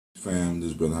Fam,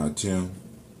 this is Brother Hot Tim,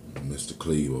 Mr.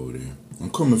 Cleve over there.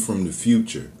 I'm coming from the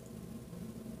future.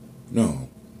 No,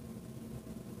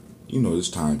 this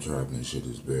time traveling shit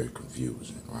is very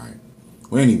confusing, right?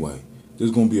 Well, anyway, there's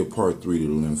going to be a part 3 to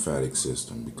the lymphatic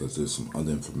system because there's some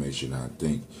other information I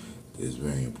think is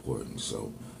very important.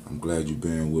 So I'm glad you're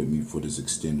bearing with me for this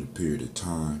extended period of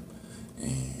time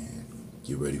and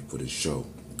get ready for the show.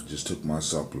 Just took my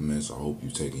supplements. I hope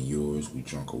you're taking yours. We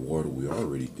drunk a water. We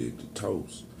already did the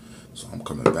toast. So I'm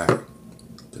coming back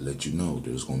to let you know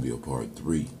there's going to be a part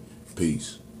 3.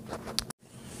 Peace.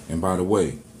 And by the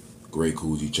way, great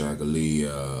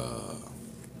Kujichagulia.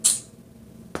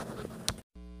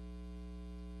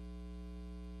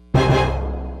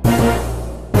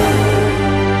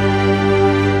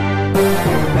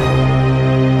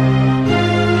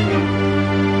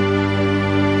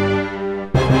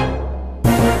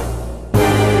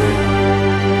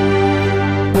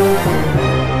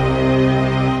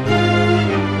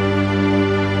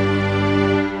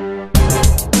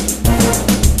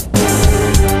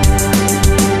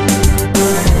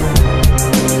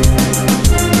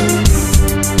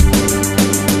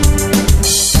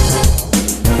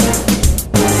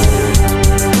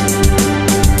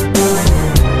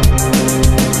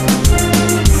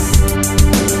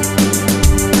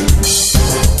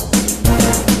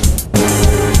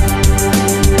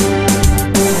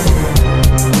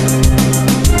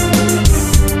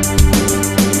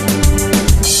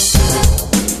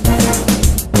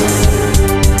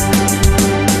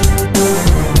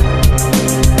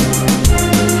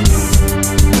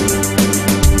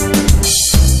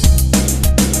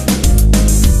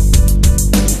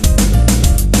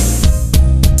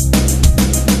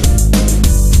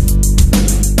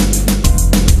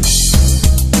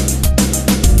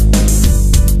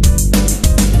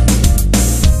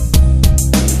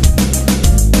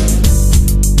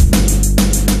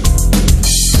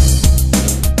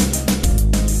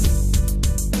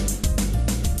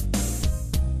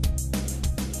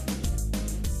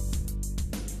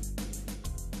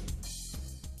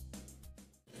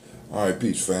 Alright,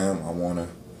 peace fam. I want to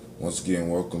once again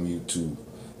welcome you to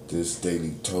this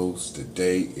daily toast.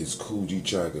 Today is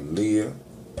Kujichagulia,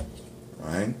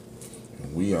 right?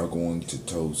 And we are going to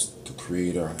toast to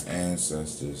create our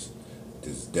ancestors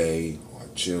this day, our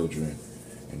children,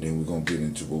 and then we're going to get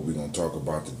into what we're going to talk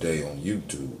about today on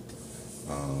YouTube.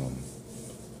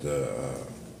 The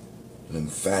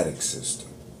lymphatic system,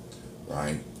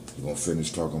 right? We're going to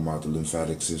finish talking about the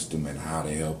lymphatic system and how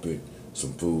to help it.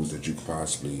 Some foods that you could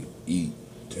possibly eat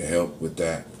to help with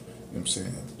that. You know what I'm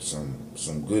saying?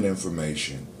 Some good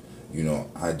information.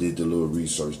 I did the little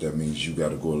research. That means you got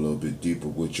to go a little bit deeper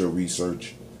with your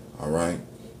research. All right?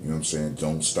 You know what I'm saying?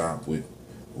 Don't stop with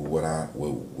what I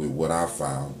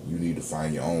found. You need to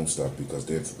find your own stuff because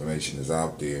the information is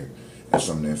out there. And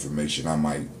some of the information I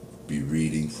might be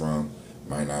reading from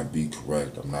might not be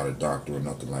correct. I'm not a doctor or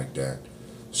nothing like that.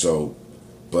 So,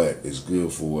 but it's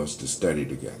good for us to study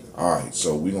together. All right,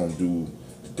 so we're going to do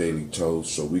the daily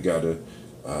toast. So we got to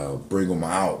bring them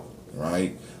out,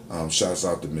 right? Shouts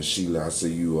out to Miss Sheila. I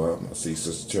see you up. I see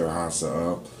Sister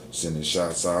Terahasa up. Sending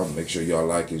shots out. Make sure y'all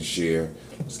like and share.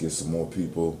 Let's get some more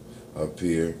people up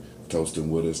here toasting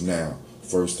with us now.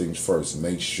 First things first,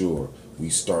 make sure we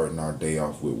starting our day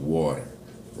off with water,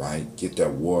 right? Get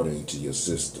that water into your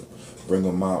system. Bring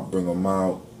them out, bring them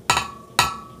out.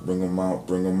 Bring them out,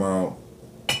 bring them out.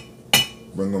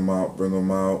 Bring them out, bring them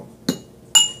out.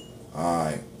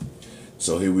 Alright,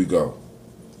 so here we go.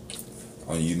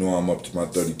 I'm up to my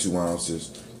 32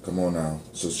 ounces. Come on now.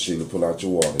 Sister Sheila, pull out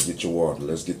your water. Get your water.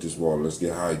 Let's get this water. Let's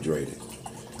get hydrated.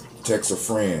 Text a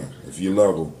friend. If you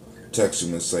love them, text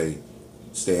them and say,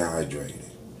 stay hydrated.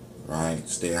 Right?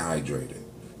 Stay hydrated.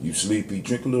 You sleepy,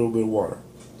 drink a little bit of water.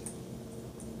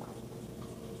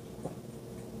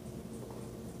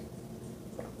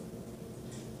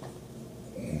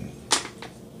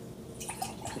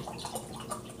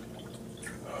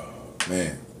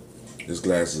 Man, this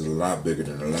glass is a lot bigger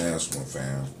than the last one,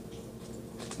 fam.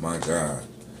 My God.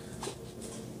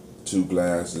 2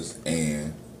 glasses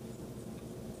and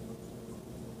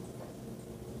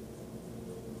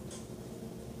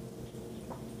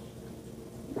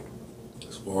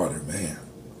this water, man.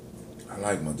 I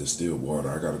like my distilled water.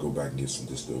 I gotta go back and get some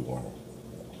distilled water.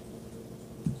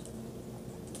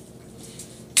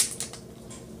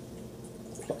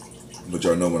 But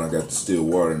y'all know when I got distilled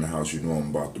water in the house, you know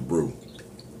I'm about to brew.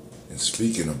 And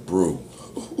speaking of brew,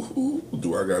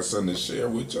 do I got something to share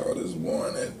with y'all this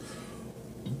morning?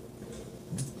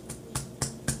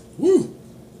 Woo!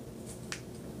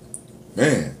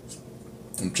 Man,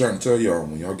 I'm trying to tell y'all,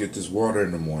 when y'all get this water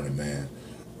in the morning, man,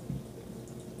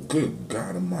 Good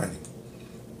God Almighty.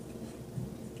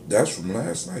 That's from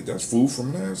last night. That's food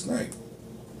from last night.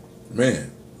 Man.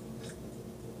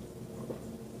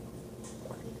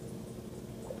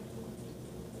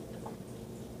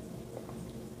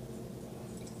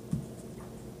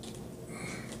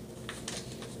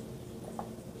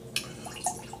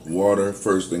 Water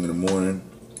first thing in the morning,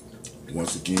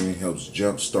 once again, helps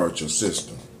jumpstart your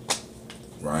system,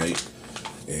 right?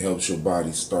 It helps your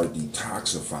body start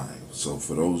detoxifying. So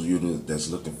for those of you that's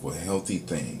looking for healthy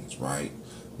things, right,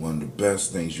 one of the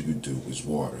best things you could do is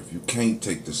water. If you can't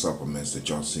take the supplements that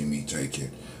y'all see me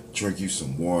taking, drink you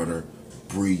some water,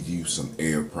 breathe you some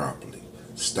air properly.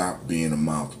 Stop being a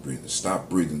mouth breather. Stop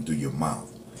breathing through your mouth,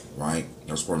 right?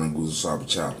 That's part of the Nguzo Saba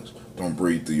challenge. Don't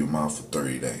breathe through your mouth for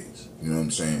 30 days. You know what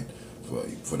I'm saying?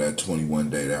 For that 21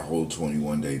 day, that whole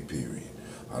 21 day period.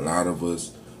 A lot of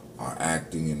us are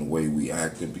acting in the way we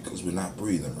acting because we're not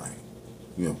breathing right.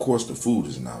 You know, of course the food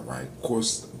is not right. Of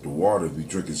course the water, if you're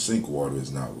drinking sink water,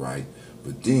 is not right.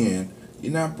 But then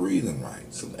you're not breathing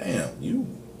right. So damn, you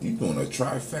doing a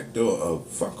trifecta of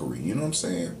fuckery. You know what I'm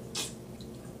saying?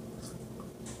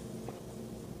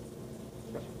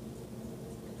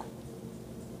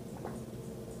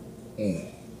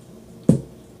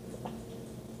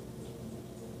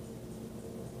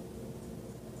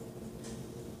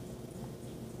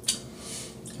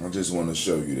 I just want to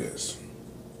show you this.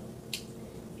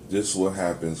 This is what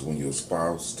happens when your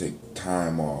spouse take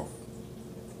time off,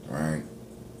 right?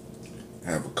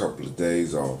 Have a couple of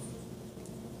days off.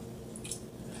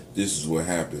 This is what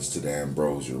happens to the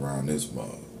ambrosia around this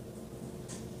mug.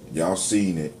 Y'all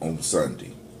seen it on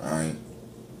Sunday, right?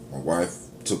 My wife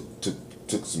took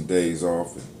some days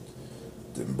off and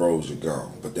the ambrosia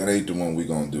gone. But that ain't the one we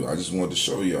gonna do. I just wanted to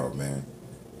show y'all, man.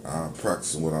 I'm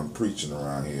practicing what I'm preaching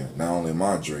around here. Not only am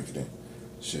I drinking it,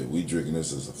 shit, we drinking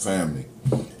this as a family.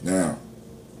 Now,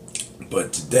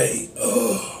 but today,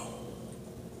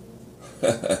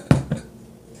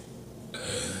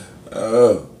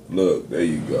 look, there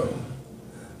you go.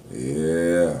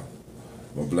 Yeah.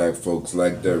 My black folks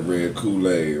like that red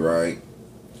Kool-Aid, right?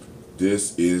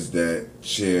 This is that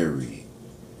cherry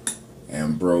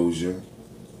ambrosia.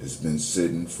 It's been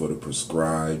sitting for the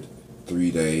prescribed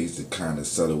 3 days to kind of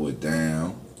settle it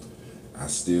down. I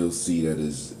still see that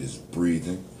it's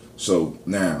breathing. So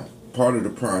now, part of the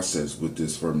process with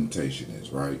this fermentation is,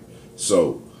 right?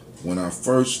 So when I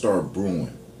first start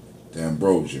brewing the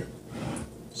ambrosia,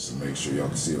 so make sure y'all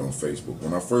can see it on Facebook.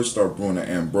 When I first start brewing the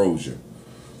ambrosia,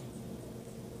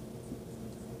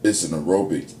 it's an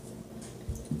aerobic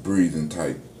breathing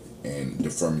type, and the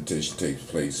fermentation takes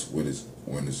place when it's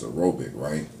aerobic,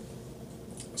 right?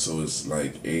 So it's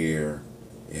like air,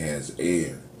 it has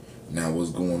air. Now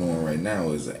what's going on right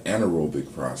now is an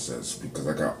anaerobic process because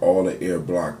I got all the air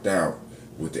blocked out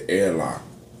with the airlock,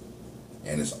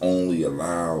 and it's only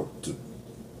allowed to,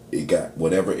 it got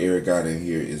whatever air it got in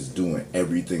here is doing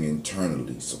everything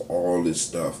internally. So all this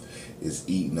stuff is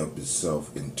eating up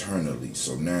itself internally.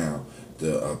 So now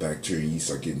the bacteria and yeast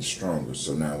are getting stronger.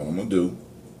 So now what I'm gonna do,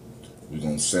 we're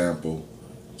gonna sample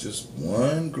just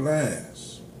 1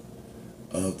 glass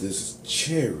of this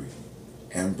cherry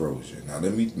ambrosia. Now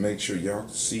let me make sure y'all can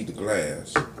see the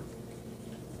glass.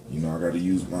 You know, I gotta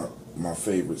use my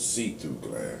favorite see-through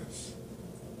glass.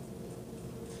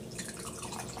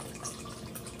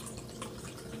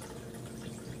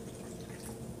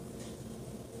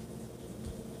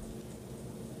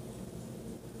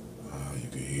 Oh, you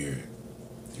can hear it.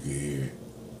 You can hear it.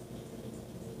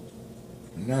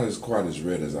 Not as quite as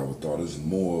red as I would thought. This is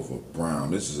more of a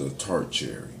brown. This is a tart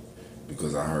cherry,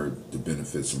 because I heard the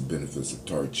benefits of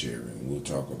tart cherry, and we'll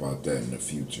talk about that in the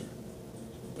future.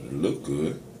 But it looked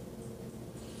good.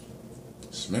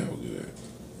 It smelled good.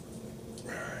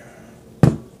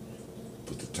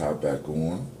 Put the top back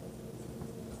on.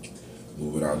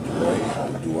 Move it out the way.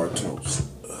 We'll do our toast.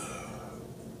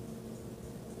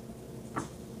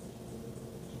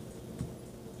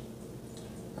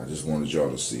 I just wanted y'all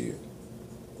to see it.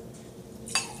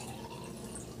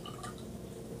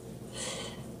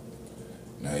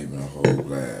 Not even a whole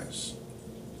glass.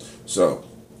 So,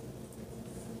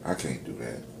 I can't do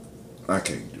that. I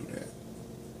can't do that.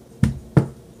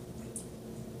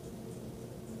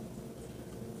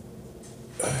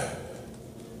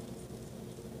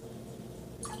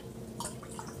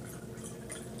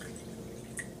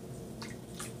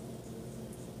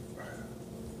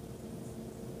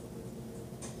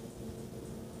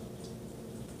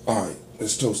 Alright,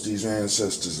 let's toast these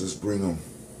ancestors. Let's bring them.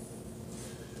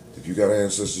 If you got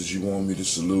ancestors you want me to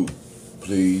salute,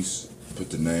 please put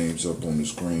the names up on the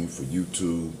screen for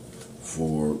YouTube,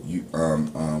 for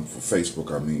Facebook,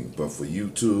 but for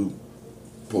YouTube,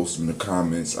 post them in the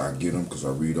comments. I get them because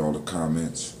I read all the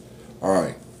comments. All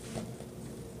right.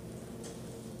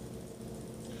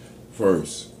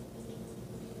 First,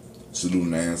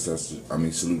 saluting the ancestors.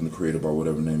 Saluting the Creator by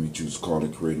whatever name you choose to call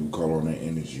it. Creator, we call on that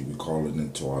energy. We call it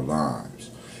into our lives.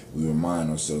 We remind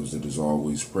ourselves that it's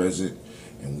always present,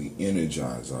 and we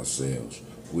energize ourselves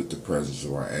with the presence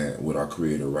of our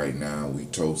Creator right now. We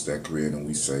toast that Creator and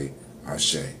we say,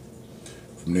 Ashe.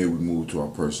 From there, we move to our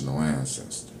personal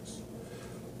ancestors.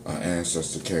 An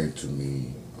ancestor came to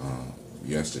me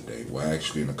yesterday. Well,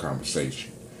 actually, in a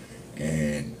conversation,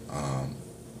 and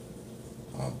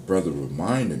brother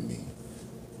reminded me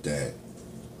that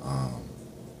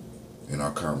in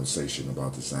our conversation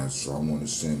about this ancestor, so I want to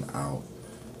send out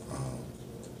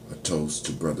a toast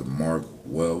to Brother Mark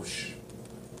Welsh,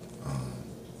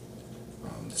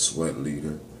 the sweat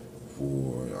leader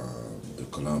for the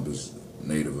Columbus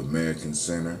Native American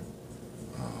Center.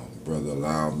 Brother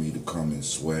allowed me to come and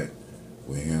sweat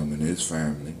with him and his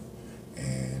family,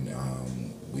 and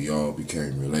we all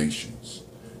became relations.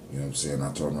 You know what I'm saying?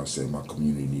 I told him, I said, my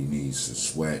community needs to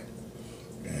sweat,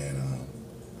 and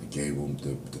I gave him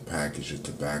the package of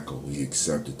tobacco. He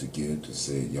accepted the gift and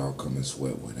said, y'all come and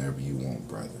sweat whenever you want,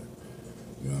 brother.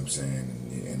 You know what I'm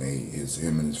saying? And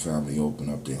him and his family opened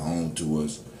up their home to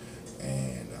us,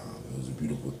 and it was a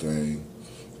beautiful thing,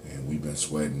 and we've been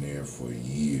sweating there for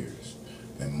years.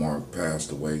 And Mark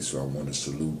passed away, so I want to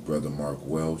salute Brother Mark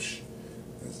Welsh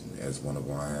as one of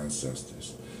our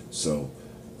ancestors. So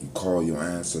you call your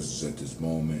ancestors at this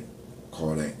moment,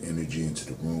 call that energy into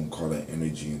the room, call that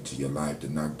energy into your life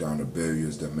to knock down the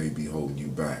barriers that may be holding you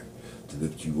back, to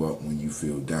lift you up when you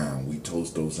feel down. We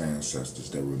toast those ancestors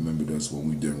that remembered us when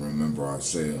we didn't remember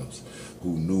ourselves,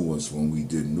 who knew us when we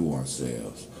didn't know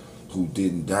ourselves, who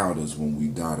didn't doubt us when we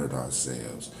doubted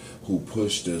ourselves, who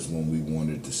pushed us when we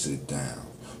wanted to sit down,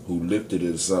 who lifted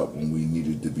us up when we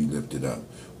needed to be lifted up.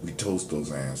 We toast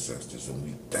those ancestors and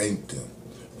we thank them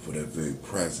for their very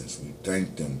presence. We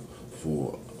thank them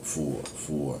for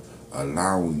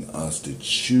allowing us to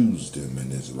choose them in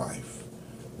this life,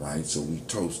 right? So we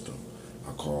toast them.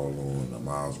 I call on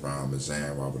Miles Brown,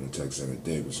 Mazan, Robert and Texana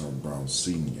Davis, Herman Brown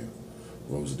Sr.,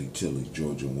 Rosalie Tilley,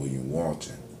 Georgia William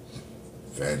Walton,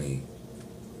 Fanny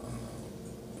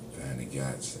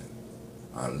Gatson,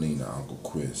 Alina, Uncle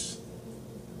Chris,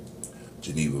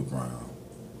 Geneva Brown,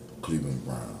 Cleveland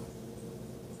Brown,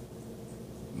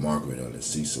 Margaret Ellis,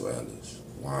 Cecil Ellis,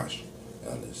 Wash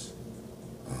Ellis,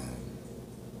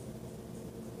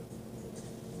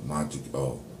 my Aunt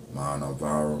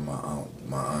Elvira,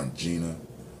 my Aunt Gina,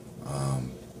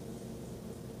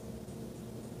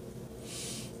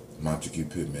 Montague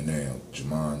Pittman,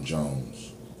 Jamon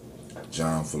Jones,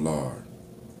 John Fallard,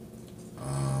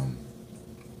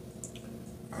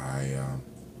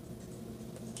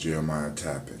 Jeremiah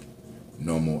Tappet,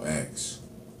 Nomo X,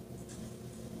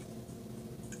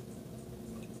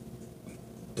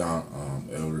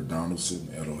 Elder Donaldson,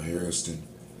 Elder Harrison,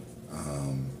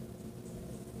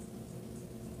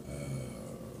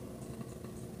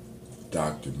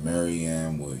 Dr. Mary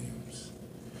Ann Williams,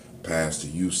 Pastor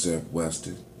Yusef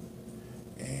Weston,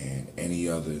 and any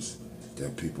others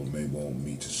that people may want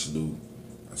me to salute.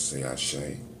 I say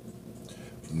Ashe.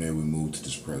 From there we move to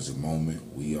this present moment.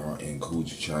 We are in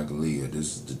Kujichagulia.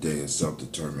 This is the day of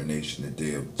self-determination, the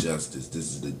day of justice.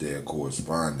 This is the day of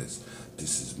correspondence.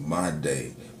 This is my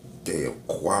day of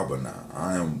Kwabana.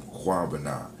 I am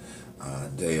Kwabana.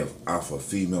 Day of Alpha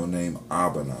female name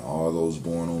Abana. All those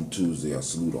born on Tuesday, I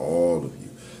salute all of you.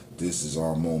 This is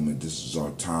our moment. This is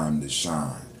our time to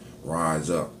shine. Rise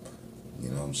up. You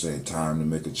know what I'm saying? Time to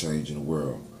make a change in the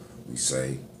world. We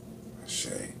say,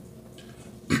 Ashe.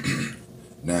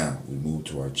 Now, we move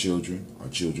to our children, our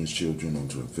children's children,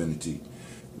 onto infinity.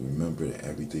 Remember that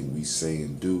everything we say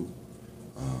and do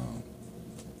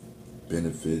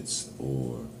benefits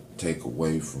or take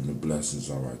away from the blessings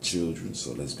of our children.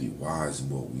 So let's be wise in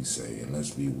what we say, and let's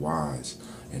be wise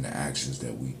in the actions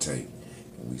that we take.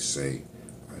 And we say,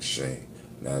 Ashe.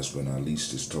 Last but not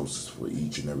least, this toast is for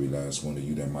each and every last one of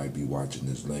you that might be watching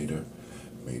this later.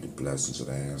 May the blessings of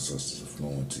the ancestors flow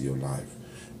into your life.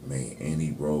 May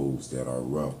any roads that are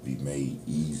rough be made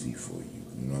easy for you.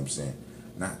 You know what I'm saying?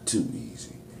 Not too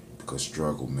easy, because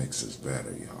struggle makes us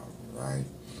better, y'all, right?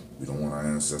 We don't want our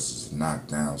ancestors to knock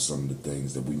down some of the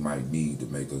things that we might need to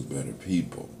make us better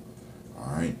people,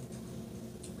 all right?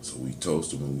 So we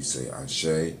toast them and we say,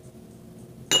 Ashe,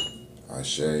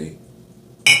 Ashe,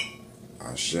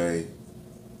 Ashe.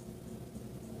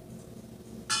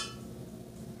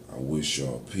 I wish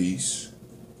y'all peace,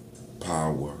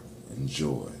 power, and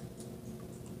joy.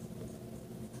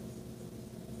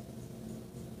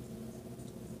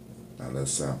 Now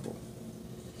let's sample.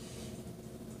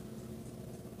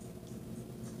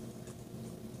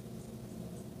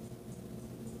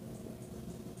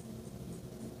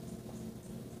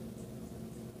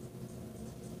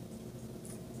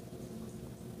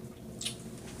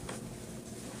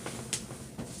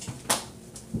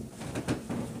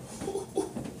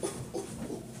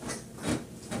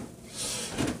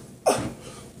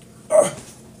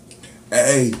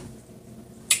 Hey,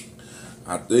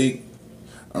 I think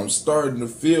I'm starting to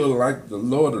feel like the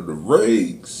Lord of the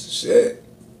Rings. Shit.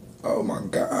 Oh my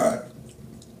God.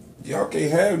 Y'all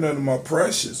can't have none of my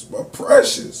precious. My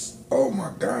precious. Oh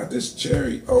my God. This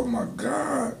cherry. Oh my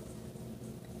God.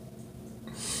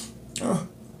 I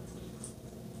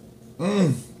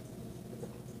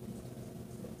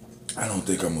don't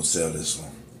think I'm gonna sell this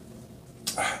one.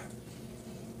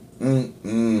 Mm,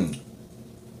 mm,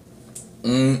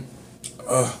 mm.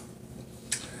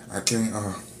 I can't.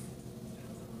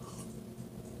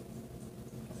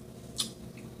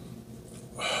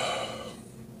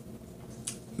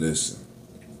 Listen.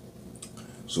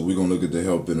 So we're gonna look at the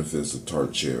health benefits of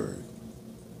tart cherry.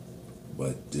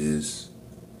 But this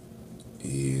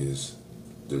is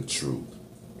the truth.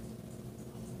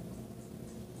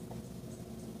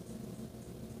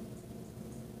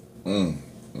 Mm,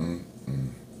 mm,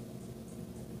 mm,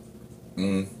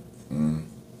 mm, mm,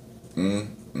 mm, mm,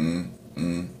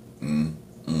 mm, mm,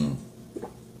 mm.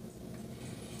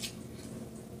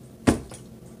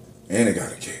 And it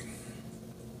got a kick.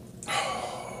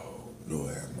 Oh,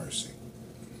 Lord have mercy.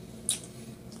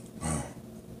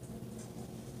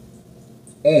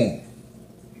 Mm.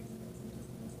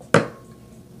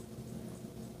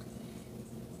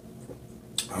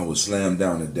 I would slam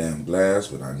down the damn glass,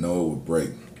 but I know it would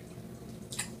break.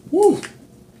 Woo!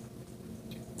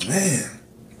 Man.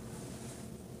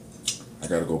 I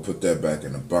gotta go put that back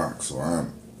in the box, so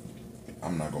I'm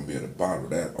not gonna be able to bottle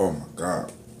that. Oh my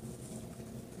God.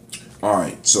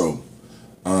 Alright, so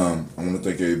I wanna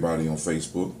thank everybody on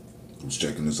Facebook who's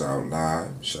checking this out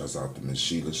live. Shouts out to Miss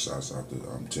Sheila, shouts out to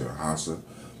Tara Hassa.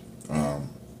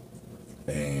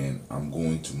 And I'm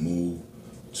going to move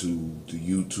to the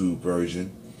YouTube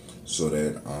version so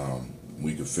that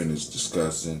we can finish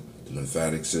discussing the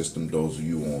lymphatic system. Those of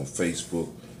you on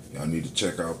Facebook, y'all need to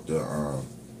check out the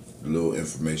little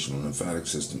information on the lymphatic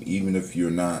system. Even if you're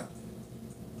not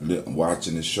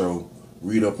watching the show,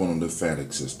 read up on the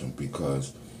lymphatic system,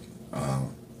 because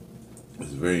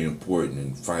it's very important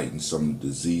in fighting some of the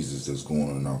diseases that's going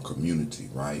on in our community,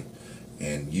 right?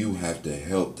 And you have to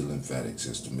help the lymphatic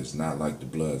system. It's not like the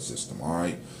blood system, all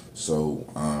right? So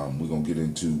we're going to get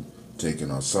into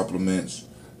taking our supplements,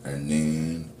 and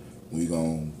then we're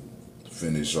going to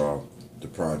finish off the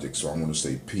project. So I want to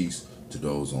say peace to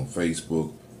those on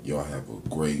Facebook. Y'all have a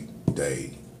great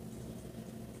day.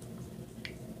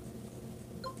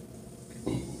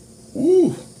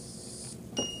 Ooh.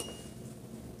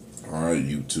 All right,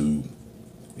 YouTube.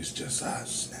 It's just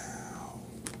us now.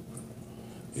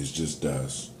 It's just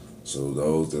us. So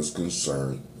those that's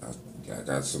concerned, I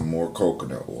got some more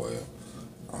coconut oil.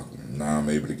 Now I'm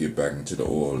able to get back into the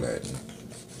oil adding.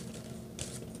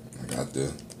 I got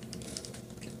the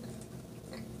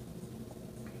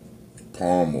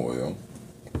palm oil.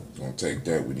 Gonna take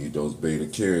that. We need those beta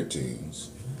carotenes.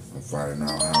 I'm finding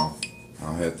out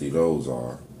how healthy those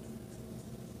are.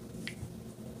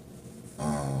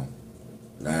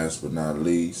 Last but not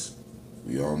least,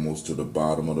 we almost to the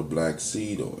bottom of the black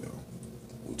seed oil.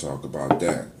 We'll talk about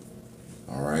that.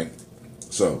 All right.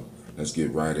 So let's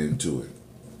get right into it.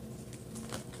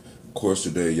 Of course,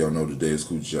 today, y'all know today is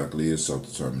Kujichagulia,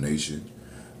 self-determination,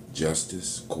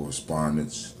 justice,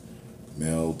 correspondence,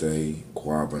 male day,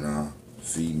 Kwabana,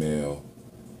 female,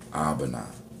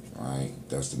 Abana. All right,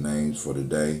 that's the names for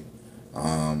today.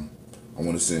 I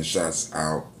want to send shots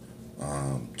out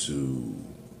to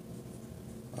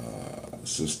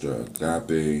Sister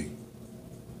Agape,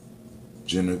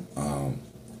 Jasmine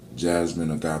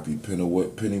Agape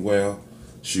Pennywell.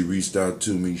 She reached out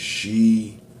to me.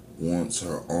 She wants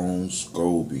her own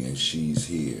SCOBY, and she's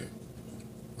here.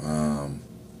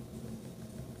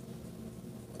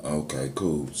 Okay,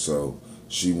 cool. So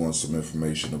she wants some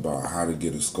information about how to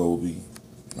get a SCOBY.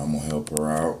 I'm gonna help her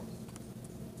out.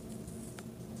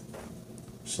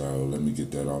 So let me get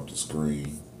that off the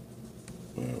screen.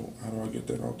 Well, how do I get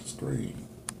that off the screen?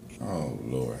 Oh,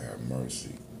 Lord have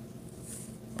mercy.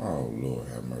 Oh, Lord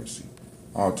have mercy.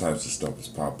 All types of stuff is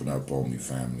popping up on me,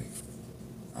 family.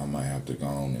 I might have to go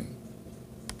on and...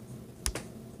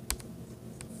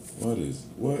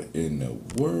 What in the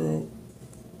world?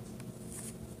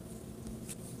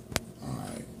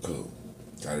 Alright, cool.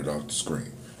 Got it off the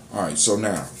screen. Alright, so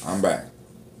now, I'm back.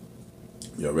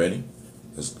 Y'all ready?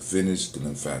 Let's finish the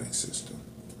lymphatic system.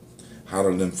 How the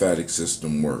lymphatic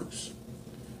system works.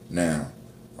 Now,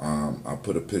 I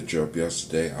put a picture up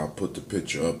yesterday. I'll put the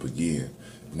picture up again.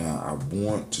 Now, I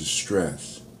want to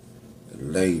stress,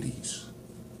 ladies,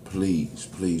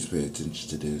 please pay attention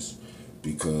to this,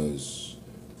 because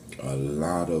a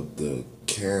lot of the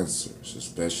cancers,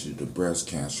 especially the breast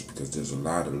cancer, because there's a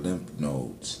lot of lymph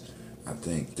nodes I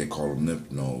think they call them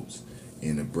lymph nodes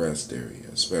in the breast area,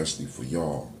 especially for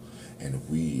y'all. And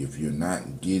if you're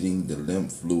not getting the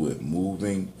lymph fluid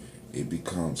moving, it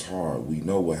becomes hard. We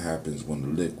know what happens when the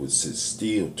liquid sits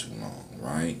still too long,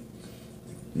 right?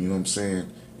 You know what I'm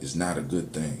saying? It's not a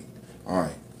good thing. All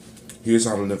right. Here's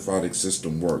how the lymphatic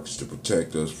system works to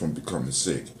protect us from becoming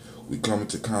sick. We come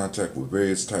into contact with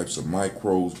various types of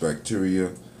microbes,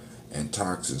 bacteria, and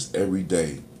toxins every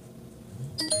day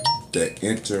that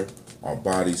enter our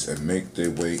bodies and make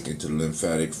their way into the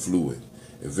lymphatic fluid.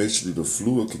 Eventually, the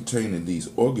fluid containing these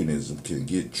organisms can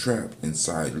get trapped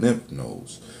inside lymph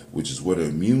nodes, which is where the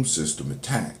immune system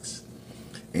attacks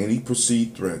any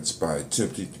perceived threats by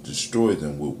attempting to destroy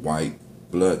them with white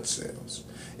blood cells.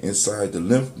 Inside the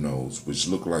lymph nodes, which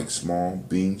look like small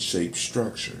bean-shaped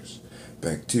structures,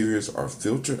 bacteria are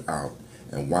filtered out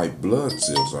and white blood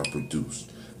cells are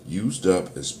produced, used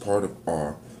up as part of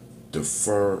our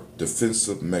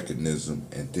defensive mechanism,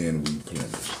 and then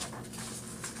replenished.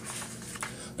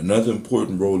 Another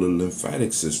important role of the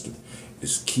lymphatic system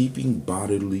is keeping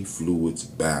bodily fluids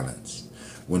balanced.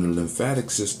 When the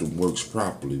lymphatic system works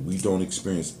properly, we don't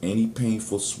experience any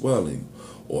painful swelling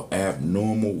or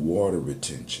abnormal water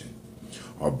retention.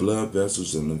 Our blood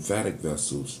vessels and lymphatic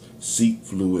vessels seep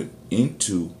fluid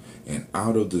into and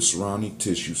out of the surrounding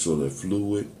tissue so that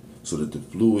the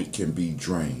fluid can be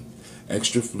drained.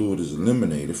 Extra fluid is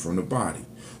eliminated from the body,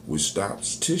 which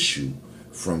stops tissue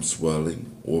from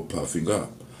swelling or puffing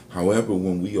up. However,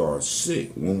 when we are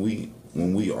sick,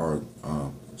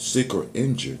 sick or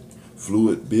injured,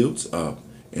 fluid builds up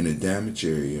in the damaged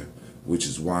area, which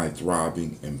is why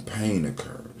throbbing and pain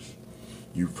occurs.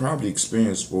 You've probably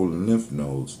experienced swollen lymph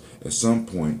nodes at some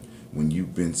point when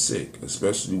you've been sick,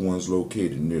 especially ones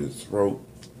located near the throat,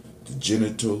 the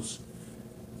genitals,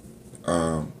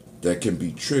 that can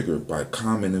be triggered by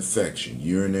common infection,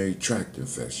 urinary tract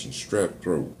infection, strep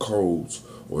throat, colds,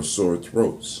 or sore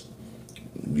throats.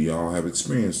 We all have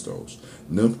experienced those.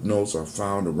 Lymph nodes are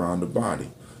found around the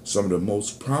body. Some of the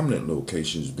most prominent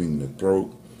locations being the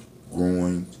throat,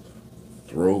 groin,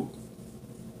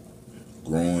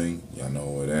 y'all know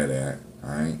where that at,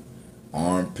 alright?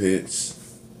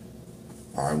 Armpits.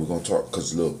 Alright, we're going to talk,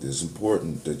 because look, it's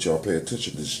important that y'all pay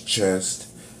attention. This chest,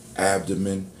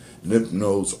 abdomen. Lymph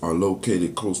nodes are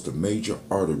located close to major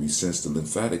arteries since the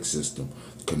lymphatic system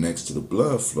connects to the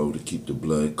blood flow to keep the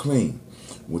blood clean.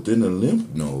 Within the lymph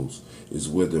nodes is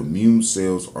where the immune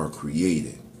cells are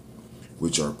created,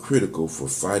 which are critical for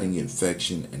fighting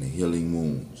infection and healing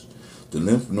wounds. The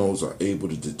lymph nodes are able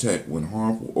to detect when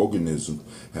harmful organisms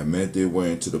have made their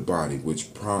way into the body,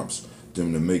 which prompts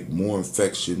them to make more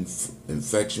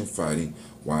infection-fighting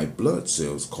white blood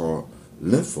cells called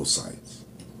lymphocytes.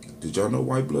 Did y'all know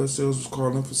white blood cells was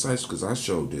called lymphocytes? Because I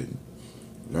sure didn't.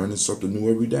 Learning something new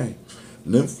every day.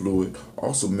 Lymph fluid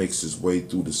also makes its way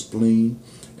through the spleen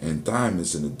and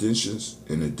thymus in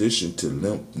addition to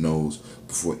lymph nodes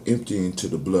before emptying into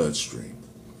the bloodstream.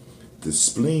 The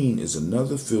spleen is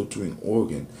another filtering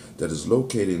organ that is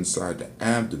located inside the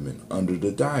abdomen under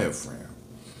the diaphragm.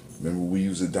 Remember, we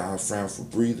use the diaphragm for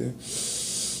breathing.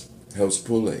 Helps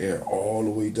pull the air all the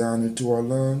way down into our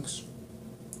lungs.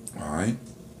 All right.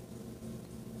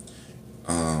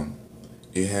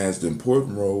 It has the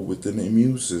important role within the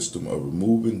immune system of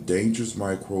removing dangerous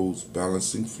microbes,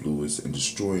 balancing fluids, and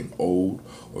destroying old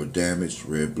or damaged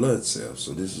red blood cells.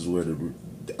 So this is where the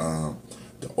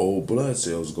old blood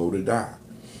cells go to die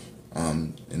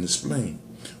in the spleen.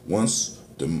 Once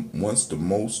the most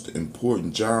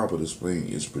important job of the spleen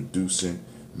is producing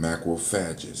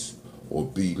macrophages or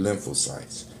B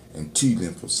lymphocytes and T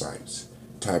lymphocytes,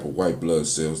 type of white blood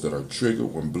cells that are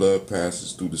triggered when blood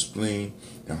passes through the spleen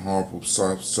and harmful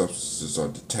substances are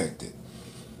detected.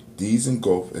 These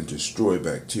engulf and destroy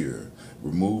bacteria,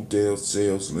 remove dead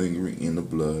cells lingering in the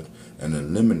blood, and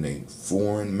eliminate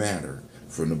foreign matter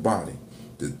from the body.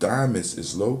 The thymus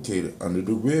is located under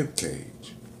the rib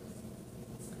cage.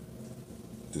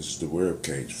 This is the rib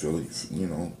cage, Philly.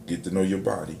 Get to know your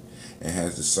body. And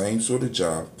has the same sort of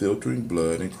job, filtering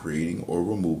blood and creating or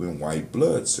removing white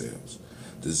blood cells.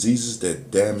 Diseases that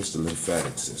damage the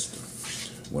lymphatic system.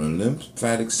 When the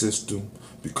lymphatic system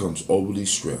becomes overly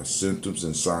stressed, symptoms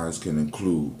and signs can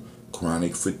include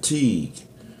chronic fatigue,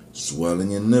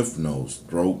 swelling in lymph nodes,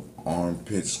 throat,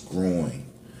 armpits, groin,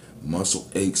 muscle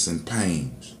aches and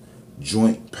pains,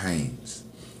 joint pains,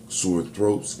 sore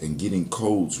throats and getting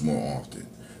colds more often,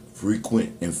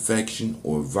 frequent infection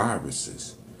or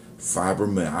viruses,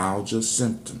 fibromyalgia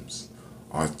symptoms,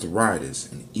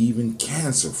 arthritis, and even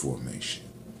cancer formation.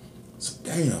 So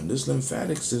damn, this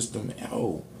lymphatic system,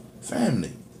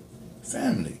 family.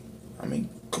 I mean,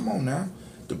 come on now.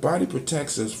 The body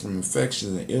protects us from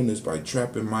infections and illness by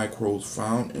trapping microbes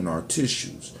found in our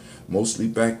tissues, mostly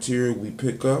bacteria we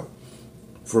pick up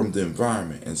from the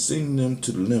environment, and sending them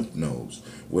to the lymph nodes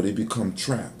where they become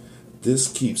trapped.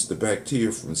 This keeps the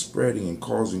bacteria from spreading and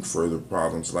causing further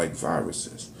problems like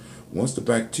viruses. Once the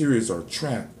bacteria are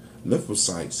trapped,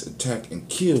 lymphocytes attack and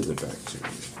kill the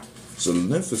bacteria. So the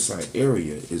lymphocyte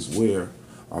area is where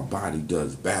our body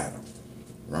does battle,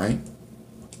 right?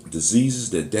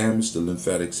 Diseases that damage the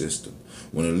lymphatic system.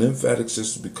 When the lymphatic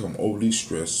system becomes overly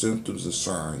stressed, symptoms and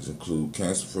signs include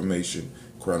cancer formation,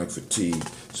 chronic fatigue.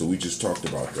 So we just talked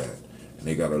about that. And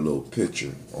they got a little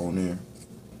picture on there.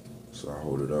 So I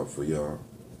hold it up for y'all.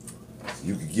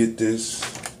 You can get this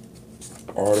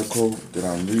article that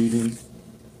I'm reading.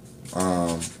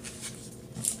 I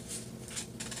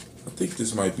think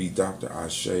this might be Dr.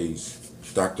 Axe.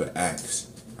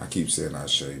 I keep saying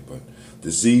Ashe, but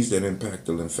disease that impact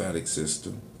the lymphatic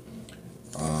system.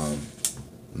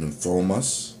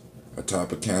 Lymphomas, a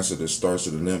type of cancer that starts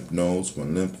at the lymph nodes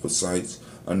when lymphocytes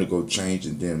undergo change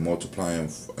and then multiply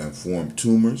and form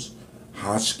tumors.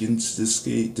 Hodgkin's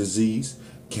disease,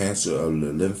 cancer of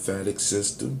the lymphatic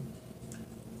system.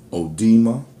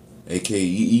 Oedema, aka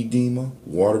edema,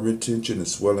 water retention and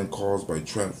swelling caused by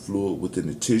trapped fluid within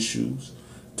the tissues.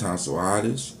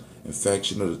 Tonsillitis,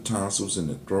 infection of the tonsils in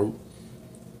the throat.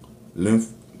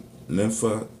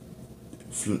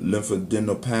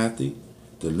 Lymphadenopathy,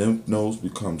 the lymph nodes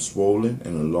become swollen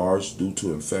and enlarged due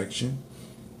to infection.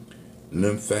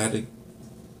 Lymphatic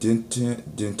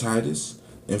dentitis,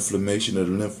 inflammation of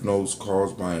the lymph nodes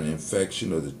caused by an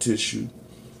infection of the tissue.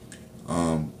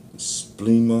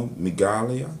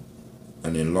 Splenomegalia,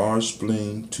 an enlarged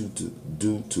spleen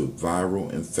due to viral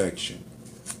infection.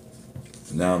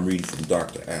 Now I'm reading from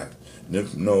Dr. App.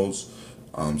 Lymph nodes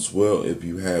swell if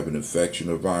you have an infection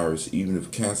or virus, even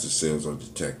if cancer cells are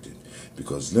detected,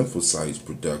 because lymphocytes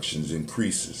production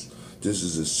increases. This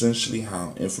is essentially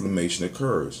how inflammation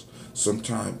occurs.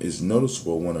 Sometimes it's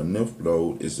noticeable when a lymph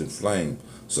node is inflamed,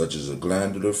 such as a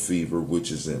glandular fever,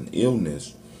 which is an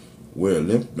illness where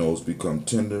lymph nodes become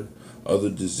tender. Other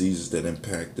diseases that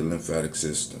impact the lymphatic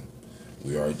system.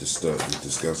 We already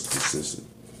discussed the system.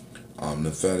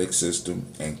 Lymphatic system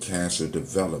and cancer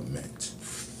development.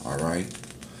 All right.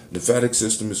 Lymphatic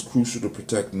system is crucial to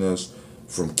protecting us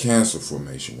from cancer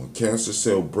formation. When cancer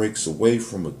cell breaks away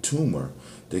from a tumor,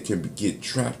 they can get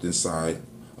trapped inside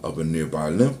of a nearby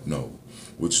lymph node,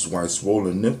 which is why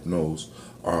swollen lymph nodes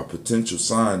are a potential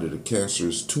sign that a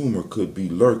cancerous tumor could be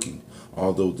lurking,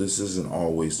 although this isn't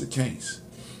always the case.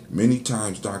 Many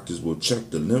times doctors will check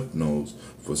the lymph nodes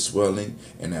for swelling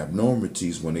and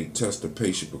abnormalities when they test a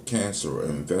patient for cancer or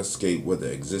investigate whether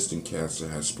existing cancer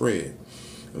has spread.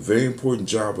 A very important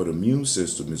job of the immune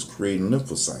system is creating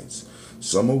lymphocytes,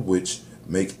 some of which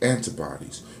make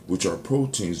antibodies, which are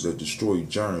proteins that destroy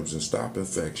germs and stop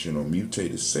infection or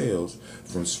mutated cells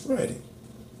from spreading.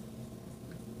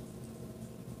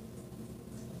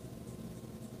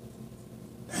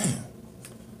 Damn.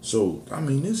 So, I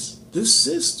mean, this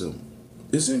system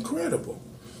is incredible.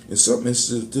 In some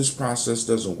instances, this process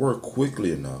doesn't work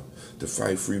quickly enough to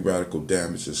fight free radical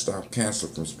damage and stop cancer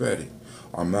from spreading.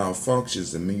 Our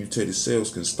malfunctions and mutated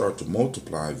cells can start to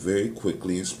multiply very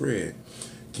quickly and spread.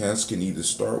 Cancer can either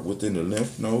start within the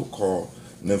lymph node called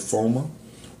lymphoma,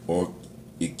 or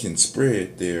it can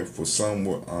spread there from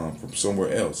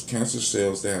somewhere else. Cancer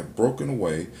cells that have broken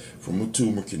away from a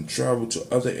tumor can travel to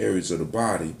other areas of the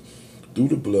body through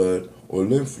the blood or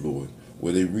lymph fluid,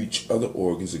 where they reach other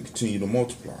organs and continue to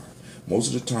multiply.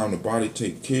 Most of the time, the body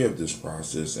takes care of this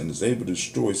process and is able to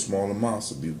destroy small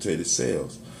amounts of mutated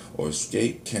cells or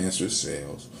escape cancer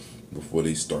cells before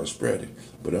they start spreading.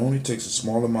 But it only takes a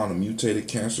small amount of mutated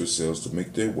cancer cells to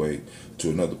make their way to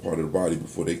another part of the body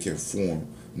before they can form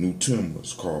new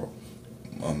tumors called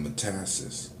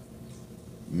metastasis.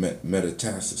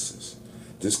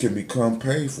 This can become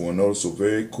painful and noticeable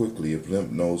very quickly if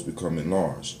lymph nodes become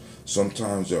enlarged.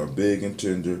 Sometimes they are big and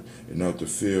tender enough to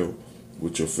feel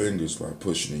with your fingers by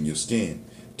pushing in your skin.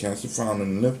 Cancer found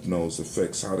in the lymph nodes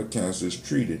affects how the cancer is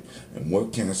treated and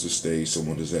what cancer stage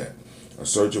someone is at. A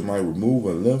surgeon might remove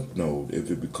a lymph node if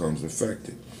it becomes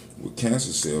infected with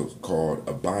cancer cells called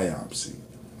a biopsy.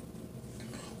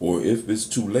 Or if it's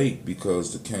too late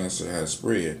because the cancer has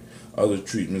spread, other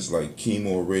treatments like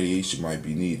chemo or radiation might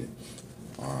be needed.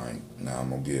 Alright, now I'm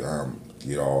going to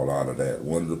get all out of that.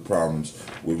 One of the problems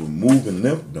with removing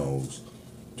lymph nodes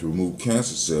to remove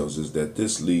cancer cells is that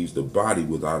this leaves the body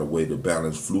without a way to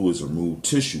balance fluids and remove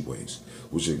tissue waste,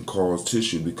 which can cause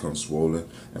tissue to become swollen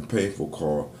and painful,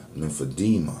 called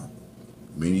lymphedema.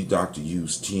 Many doctors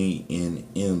use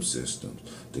TNM systems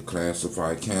to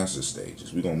classify cancer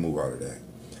stages. We're going to move out of that.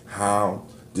 How?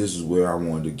 This is where I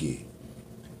wanted to get.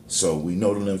 So we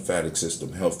know the lymphatic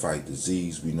system help fight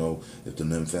disease. We know if the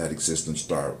lymphatic system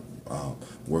start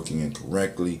working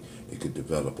incorrectly, it could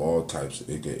develop all types.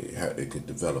 It could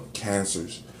develop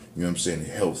cancers. You know what I'm saying? It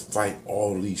helps fight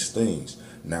all these things.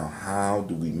 Now, how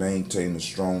do we maintain a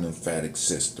strong lymphatic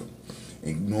system?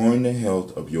 Ignoring the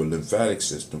health of your lymphatic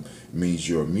system means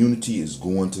your immunity is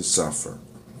going to suffer.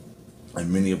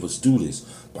 And many of us do this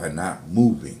by not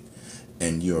moving.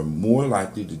 And you're more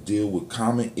likely to deal with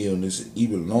common illness and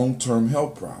even long-term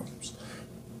health problems.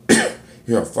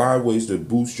 Here are 5 ways to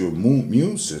boost your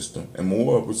immune system and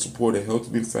moreover support a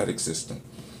healthy lymphatic system.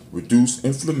 Reduce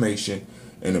inflammation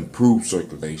and improve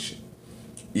circulation.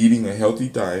 Eating a healthy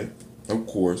diet, of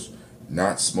course,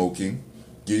 not smoking,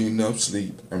 getting enough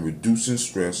sleep, and reducing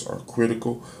stress are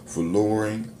critical for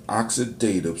lowering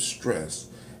oxidative stress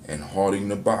and halting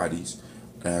the body's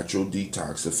natural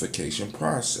detoxification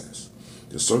process.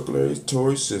 The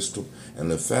circulatory system and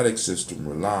lymphatic system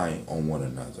rely on one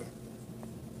another.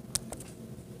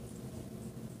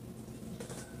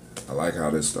 I like how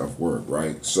this stuff works,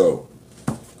 right? So,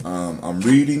 I'm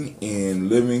reading in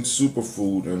Living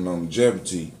Superfood and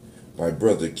Longevity by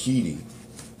Brother Keaty.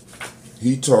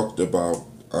 He talked about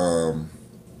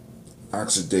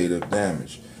oxidative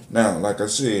damage. Now, like I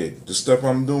said, the stuff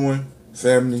I'm doing,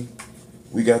 family,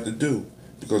 we got to do.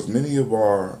 Because many of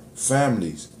our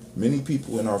families, many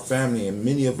people in our family, and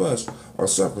many of us are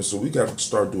suffering. So we got to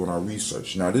start doing our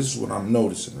research. Now, this is what I'm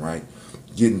noticing, right?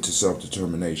 Getting to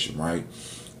self-determination, right?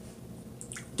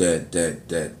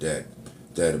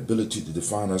 That ability to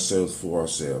define ourselves for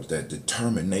ourselves, that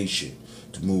determination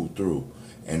to move through.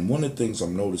 And one of the things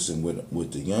I'm noticing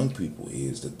with the young people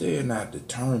is that they're not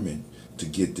determined to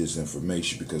get this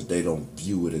information because they don't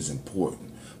view it as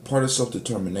important. Part of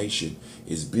self-determination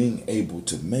is being able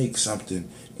to make something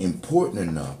important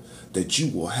enough that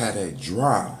you will have that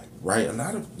drive, right? A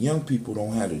lot of young people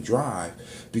don't have the drive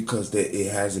because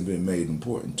it hasn't been made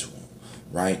important to them,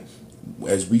 right?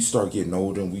 As we start getting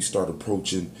older and we start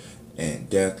approaching and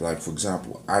death, like for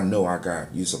example, I know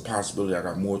it's a possibility I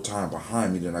got more time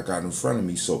behind me than I got in front of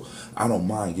me, so I don't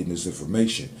mind getting this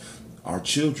information. Our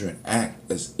children act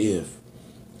as if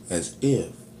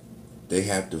they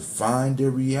have to find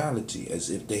their reality, as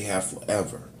if they have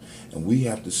forever. And we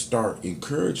have to start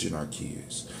encouraging our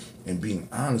kids and being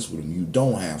honest with them. You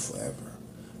don't have forever,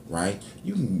 right?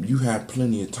 You have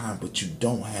plenty of time, but you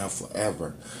don't have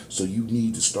forever. So you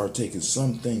need to start taking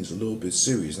some things a little bit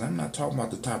serious. And I'm not talking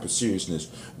about the type of seriousness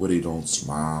where they don't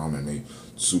smile and they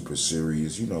super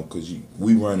serious, because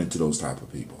we run into those type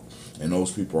of people. And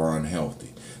those people are unhealthy.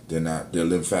 Their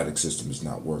lymphatic system is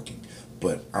not working.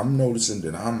 But I'm noticing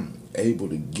that I'm able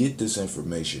to get this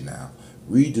information now,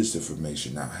 read this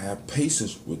information now, have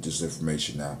patience with this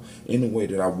information now in a way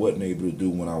that I wasn't able to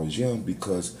do when I was young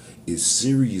because it's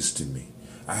serious to me.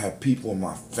 I have people in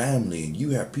my family, and you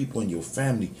have people in your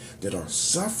family that are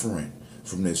suffering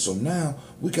from this. So now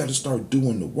we got to start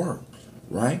doing the work,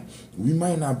 right? We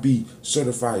might not be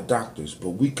certified doctors,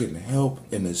 but we can help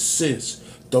and assist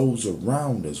those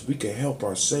around us. We can help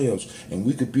ourselves, and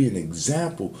we could be an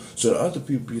example so that other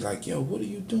people be like, yo, what are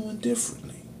you doing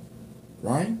differently,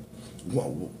 right?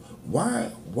 Why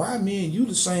me and you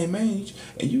the same age,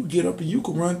 and you get up and you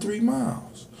can run 3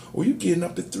 miles, or you getting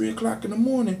up at 3 o'clock in the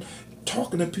morning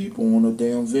talking to people on a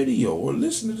damn video, or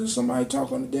listening to somebody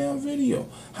talk on a damn video?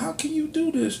 How can you do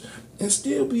this and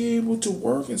still be able to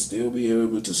work and still be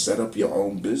able to set up your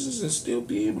own business and still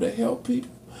be able to help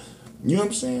people? You know what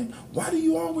I'm saying? Why do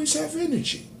you always have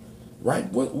energy?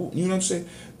 Right? You know what I'm saying?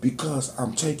 Because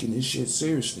I'm taking this shit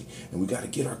seriously. And we got to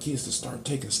get our kids to start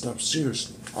taking stuff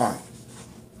seriously. All right.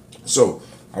 So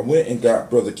I went and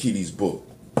got Brother Keaty's book.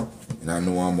 And I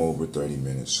know I'm over 30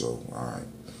 minutes. So, all right.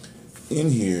 In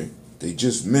here, they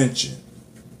just mentioned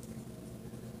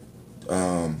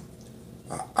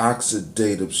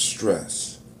oxidative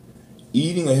stress.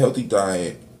 Eating a healthy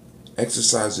diet,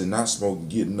 exercising, not smoking,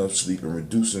 getting enough sleep, and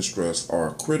reducing stress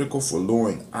are critical for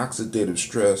lowering oxidative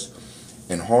stress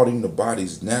and halting the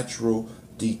body's natural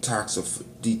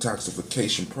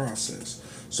detoxification process.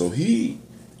 So he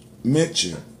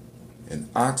mentioned an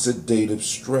oxidative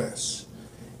stress,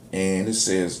 and it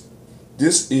says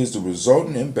this is the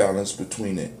resultant imbalance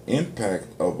between the impact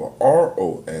of a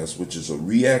ROS, which is a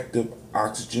reactive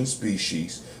oxygen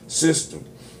species system,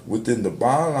 within the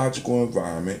biological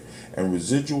environment, and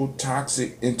residual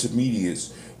toxic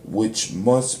intermediates which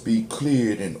must be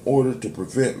cleared in order to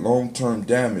prevent long-term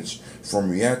damage from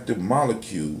reactive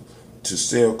molecule to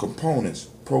cell components,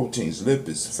 proteins,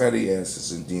 lipids, fatty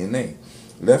acids, and DNA.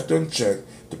 Left unchecked,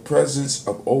 the presence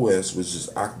of OS, which is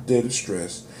oxidative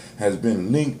stress, has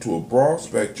been linked to a broad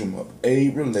spectrum of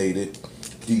age-related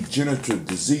degenerative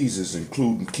diseases,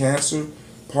 including cancer,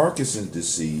 Parkinson's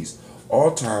disease,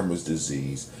 Alzheimer's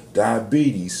disease,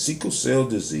 diabetes, sickle cell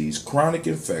disease, chronic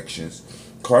infections,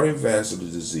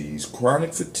 cardiovascular disease,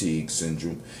 chronic fatigue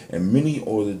syndrome, and many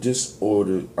other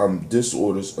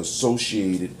disorders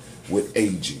associated with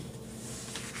aging.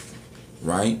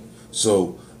 Right?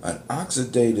 So, an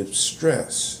oxidative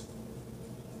stress,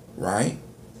 right?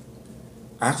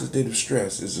 Oxidative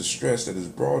stress is a stress that is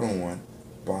brought on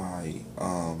by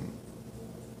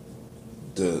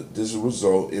this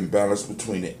result imbalance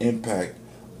between the impact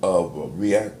of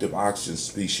reactive oxygen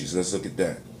species. Let's look at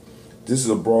that. This is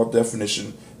a broad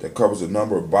definition that covers a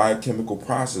number of biochemical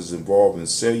processes involved in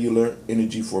cellular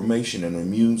energy formation and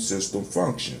immune system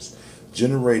functions,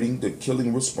 generating the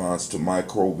killing response to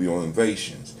microbial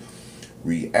invasions.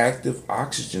 Reactive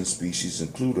oxygen species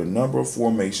include a number of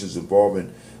formations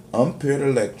involving unpaired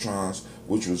electrons,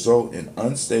 which result in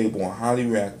unstable and highly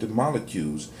reactive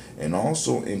molecules, and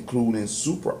also including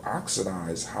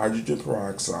superoxidized hydrogen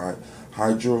peroxide,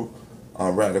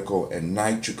 radical, and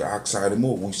nitric oxide, and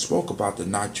more. We spoke about the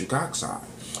nitric oxide.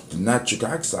 The nitric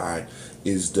oxide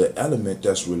is the element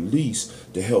that's released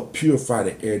to help purify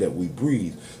the air that we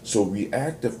breathe. So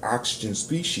reactive oxygen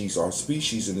species are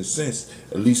species in a sense,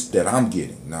 at least that I'm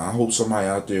getting. Now I hope somebody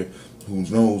out there who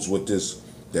knows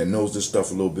that knows this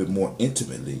stuff a little bit more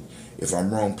intimately. If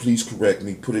I'm wrong, please correct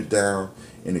me. Put it down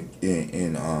in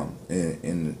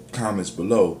the comments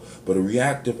below. But a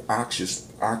reactive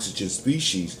oxygen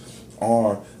species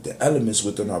are the elements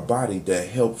within our body that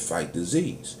help fight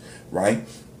disease, right?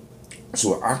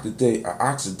 So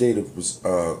oxidative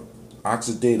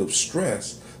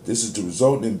stress, this is the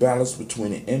resultant imbalance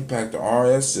between the impact of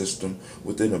RS system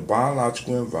within a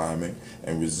biological environment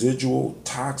and residual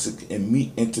toxic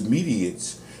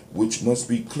intermediates, which must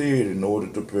be cleared in order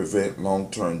to prevent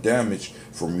long-term damage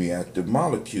from reactive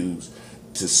molecules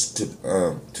to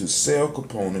cell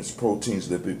components, proteins,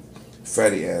 lipid,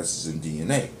 fatty acids, and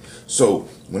DNA. So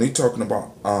when they're talking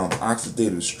about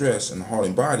oxidative stress and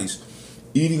hardening bodies,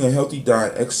 eating a healthy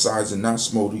diet, exercising, not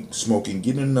smoking,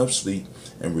 getting enough sleep,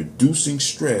 and reducing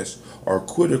stress are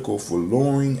critical for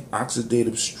lowering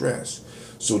oxidative stress.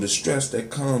 So the stress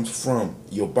that comes from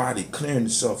your body clearing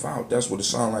itself out, that's what it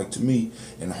sounds like to me,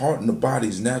 and harden the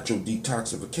body's natural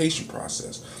detoxification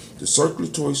process. The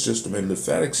circulatory system and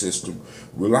lymphatic system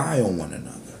rely on one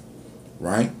another,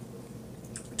 right?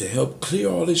 To help clear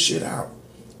all this shit out.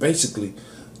 Basically,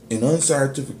 in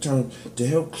unscientific terms, to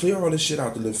help clear all this shit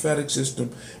out, the lymphatic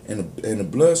system and the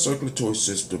blood circulatory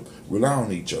system rely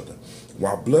on each other.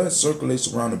 While blood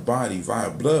circulates around the body via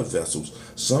blood vessels,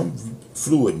 some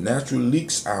fluid naturally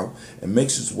leaks out and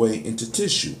makes its way into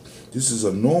tissue. This is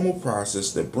a normal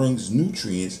process that brings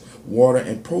nutrients, water,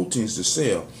 and proteins to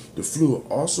cell. The fluid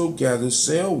also gathers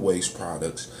cell waste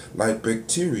products like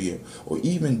bacteria or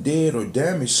even dead or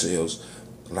damaged cells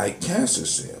like cancer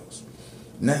cells.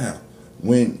 Now,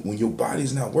 when your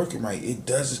body's not working right, it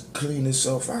doesn't clean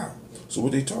itself out. So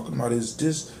what they're talking about is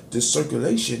this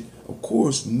circulation, of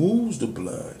course, moves the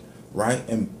blood, right,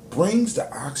 and brings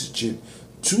the oxygen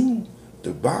to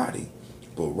the body.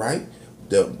 But right,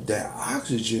 that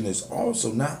oxygen is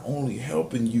also not only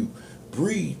helping you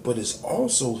breathe, but it's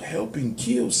also helping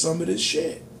kill some of this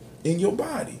shit in your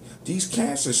body, these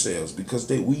cancer cells, because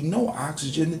we know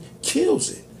oxygen kills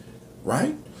it,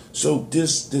 right? So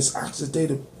this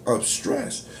oxidative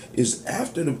stress is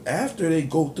after they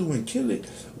go through and kill it,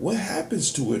 what happens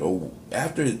to it? Or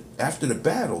after the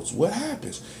battles, what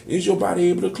happens? Is your body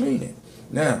able to clean it?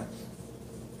 Now,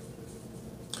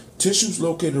 tissues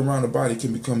located around the body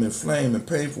can become inflamed and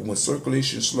painful when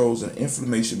circulation slows and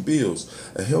inflammation builds.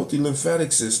 A healthy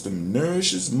lymphatic system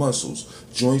nourishes muscles,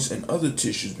 joints, and other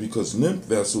tissues because lymph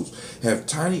vessels have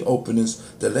tiny openings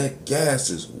that let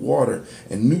gases, water,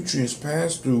 and nutrients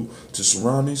pass through to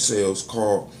surrounding cells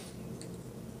called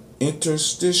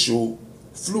interstitial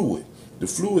fluid. The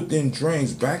fluid then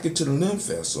drains back into the lymph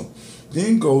vessel,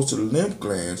 then goes to the lymph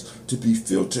glands to be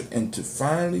filtered and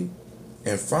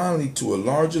finally to a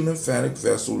larger lymphatic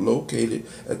vessel located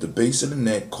at the base of the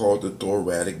neck called the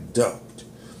thoracic duct.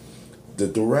 The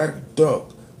thoracic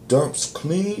duct dumps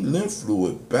clean lymph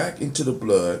fluid back into the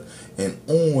blood and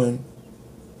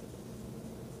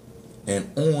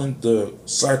on the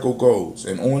cycle goes,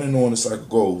 and on the cycle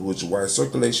goes, which is why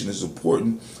circulation is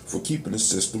important for keeping the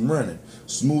system running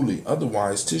smoothly.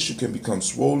 Otherwise, tissue can become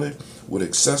swollen with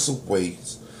excessive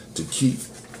weight to keep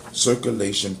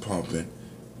circulation pumping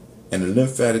and the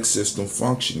lymphatic system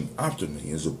functioning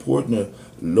optimally. It's important to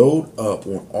load up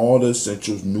on all the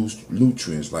essential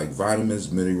nutrients like vitamins,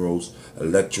 minerals,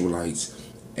 electrolytes,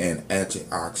 and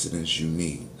antioxidants you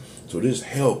need. So this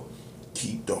helps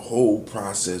keep the whole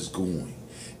process going.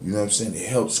 You know what I'm saying? It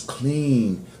helps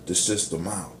clean the system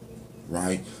out,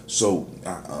 right? So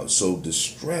the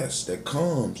stress that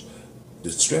comes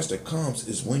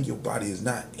is when your body is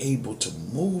not able to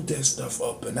move that stuff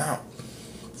up and out.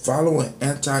 Follow an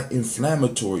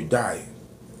anti-inflammatory diet.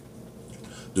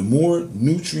 The more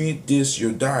nutrient dense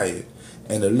your diet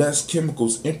and the less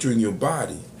chemicals entering your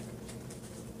body,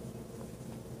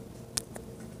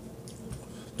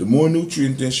 the more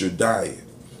nutrient dense your diet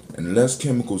and the less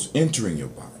chemicals entering your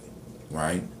body,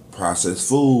 right? Processed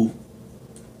food,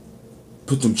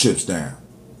 put them chips down.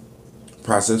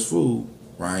 Processed food,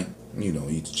 right? You know,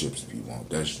 eat the chips if you want.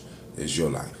 That's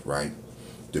your life, right?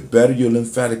 The better your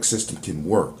lymphatic system can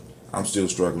work. I'm still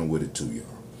struggling with it too, y'all.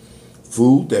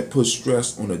 Food that puts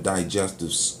stress on the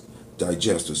digestive,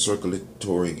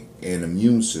 circulatory, and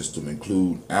immune system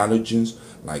include allergens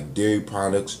like dairy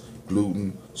products,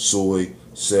 gluten, soy,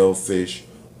 shellfish,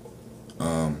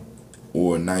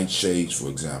 or nightshades, for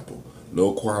example.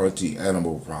 Low quality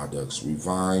animal products,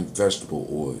 refined vegetable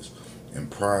oils, and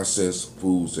processed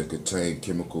foods that contain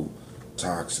chemical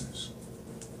toxins.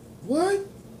 What?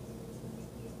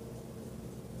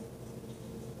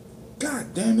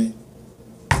 God damn it.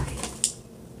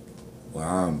 Well,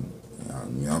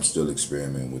 I'm still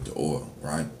experimenting with the oil,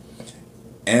 right?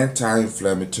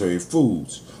 Anti-inflammatory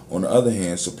foods, on the other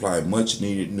hand, supply much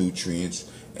needed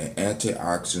nutrients and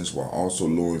antioxidants while also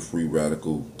lowering free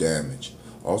radical damage,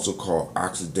 also called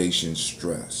oxidation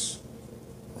stress,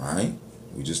 right?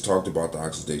 We just talked about the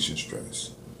oxidation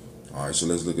stress. All right, so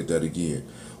let's look at that again.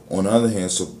 On the other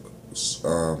hand,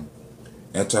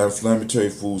 anti-inflammatory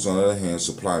foods, on the other hand,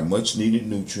 supply much needed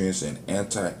nutrients and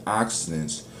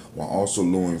antioxidants while also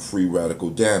lowering free radical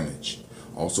damage,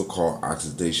 also called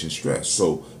oxidation stress.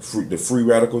 So the free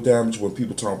radical damage, when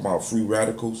people talk about free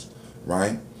radicals,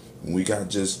 right? When we got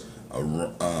just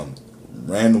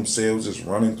random cells just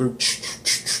running through,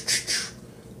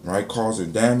 right,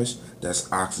 causing damage, that's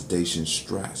oxidation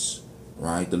stress,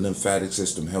 right? The lymphatic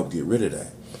system helps get rid of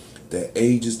that. That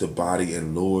ages the body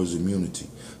and lowers immunity.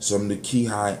 Some of the key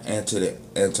high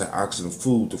antioxidant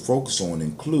food to focus on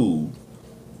include,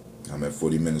 I'm at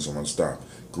 40 minutes, I'm going to stop.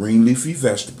 Green leafy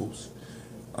vegetables,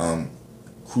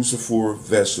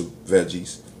 cruciferous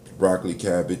veggies, broccoli,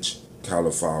 cabbage,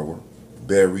 cauliflower,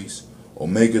 berries,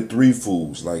 omega-3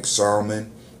 foods like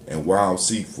salmon and wild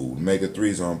seafood.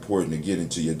 Omega-3s are important to get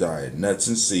into your diet. Nuts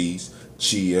and seeds,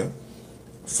 chia,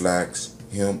 flax,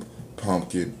 hemp,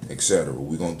 pumpkin, etc.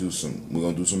 We're gonna do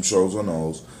some shows on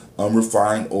those.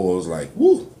 Unrefined oils like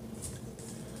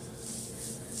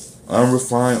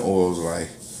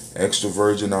extra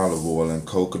virgin olive oil and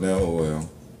coconut oil,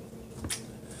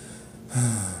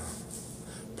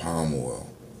 palm oil.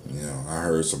 You know, I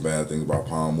heard some bad things about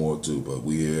palm oil too, but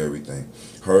we hear everything.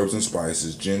 Herbs and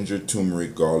spices, ginger,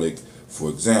 turmeric, garlic, for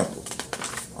example.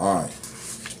 All right,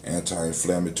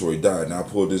 anti-inflammatory diet. Now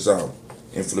pull this out.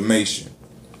 Inflammation.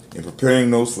 In preparing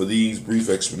notes for these brief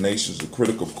explanations of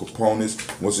critical components,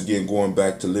 once again going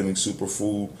back to living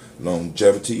superfood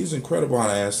longevity, it's incredible how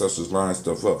the ancestors line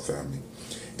stuff up, family.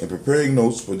 In preparing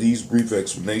notes for these brief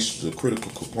explanations of critical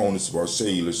components of our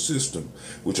cellular system,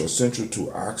 which are central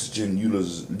to oxygen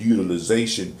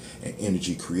utilization and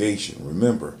energy creation.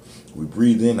 Remember, we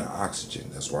breathe in the oxygen.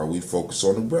 That's why we focus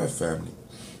on the breath, family.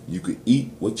 You could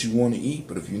eat what you want to eat,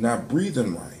 but if you're not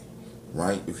breathing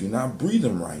right? If you're not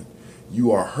breathing right,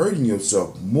 you are hurting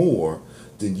yourself more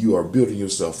than you are building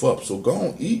yourself up. So go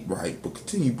on, eat right, but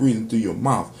continue breathing through your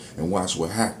mouth and watch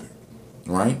what happens,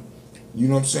 right? You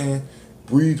know what I'm saying?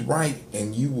 Breathe right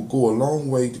and you will go a long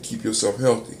way to keep yourself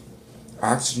healthy.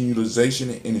 Oxygen utilization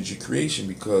and energy creation,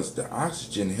 because the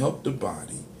oxygen helps the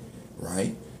body,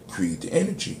 right, create the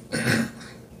energy.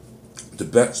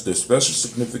 The special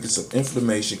significance of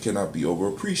inflammation cannot be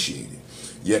overappreciated.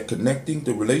 Yet connecting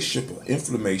the relationship of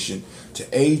inflammation to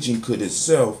aging could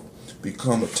itself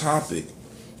become a topic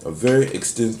of very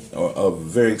extensive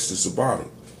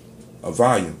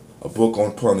volume. A book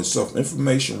upon itself.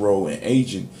 Inflammation role in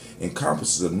aging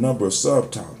encompasses a number of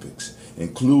subtopics,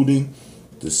 including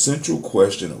the central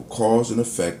question of cause and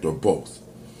effect or both,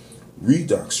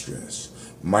 redox stress,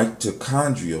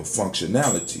 mitochondrial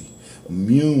functionality,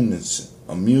 immune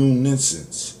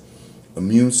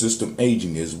system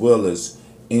aging, as well as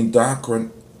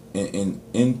endocrine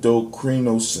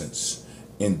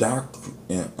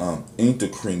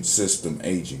system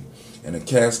aging, and a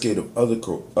cascade of other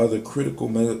critical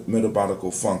metabolic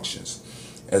functions.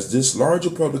 As this larger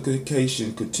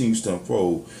publication continues to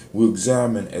unfold, we'll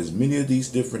examine as many of these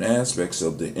different aspects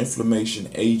of the inflammation,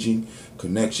 aging,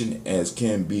 connection as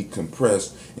can be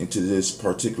compressed into this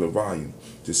particular volume.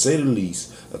 To say the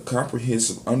least, a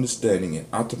comprehensive understanding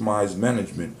and optimized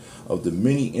management of the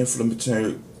many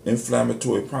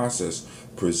inflammatory process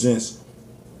presents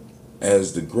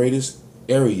as the greatest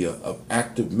area of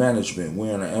active management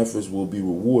wherein our efforts will be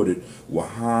rewarded with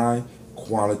high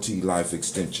quality life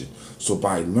extension. So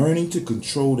by learning to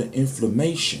control the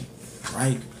inflammation,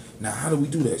 right? Now, how do we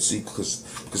do that? See,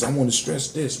 because I want to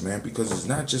stress this, man, because it's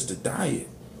not just the diet.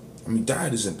 I mean,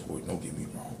 diet is important, don't get me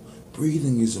wrong.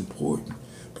 Breathing is important.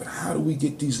 But how do we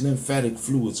get these lymphatic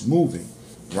fluids moving,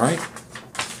 right?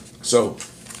 So,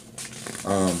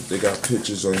 they got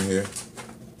pictures on here.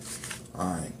 All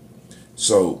right.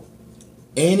 So,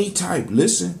 any type,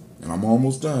 listen, and I'm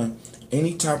almost done,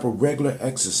 any type of regular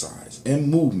exercise and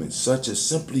movement, such as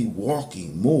simply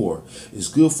walking more, is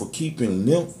good for keeping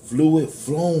lymph fluid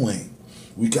flowing.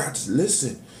 We got to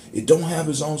listen. It don't have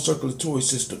its own circulatory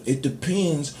system. It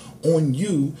depends on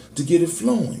you to get it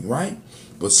flowing, right?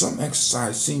 But some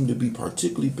exercise seem to be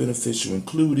particularly beneficial,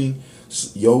 including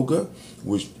yoga,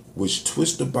 which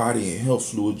twists the body and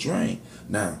helps fluid drain.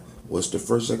 Now, what's the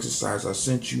first exercise I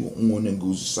sent you on the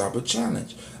Nguzo Saba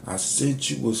challenge? I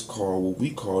sent you what's called, what we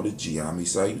call the Gye-Nyame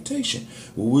salutation,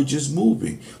 where we're just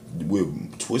moving. We're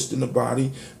twisting the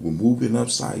body. We're moving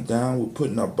upside down. We're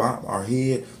putting our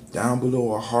head down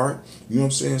below our heart. You know what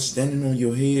I'm saying? Standing on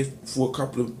your head for a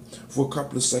couple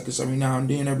of seconds every now and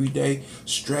then, every day,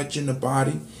 stretching the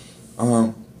body.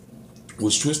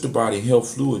 Which twist the body and help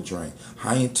fluid drain.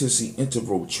 High intensity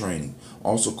interval training,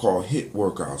 also called HIIT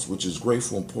workouts, which is great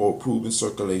for improving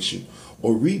circulation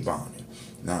or rebounding.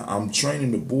 Now, I'm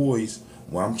training the boys,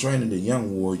 I'm training the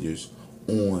young warriors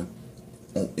in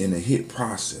a HIIT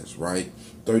process, right?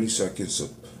 30 seconds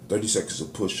of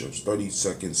push-ups, 30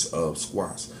 seconds of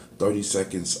squats, 30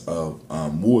 seconds of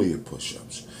warrior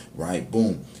push-ups, right?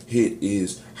 Boom. HIIT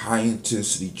is high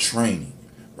intensity training.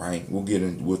 Right,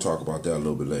 we'll talk about that a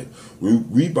little bit later.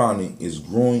 Rebounding is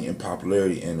growing in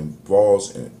popularity and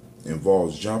involves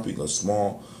jumping on a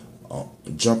small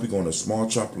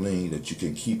trampoline that you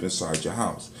can keep inside your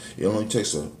house. It only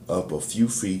takes up a few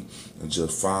feet, and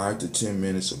just 5 to 10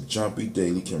 minutes of jumping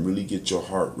daily can really get your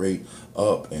heart rate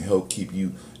up and help keep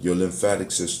your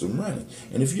lymphatic system running.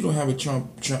 And if you don't have a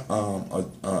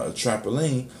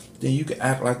trampoline, then you can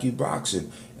act like you're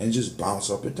boxing and just bounce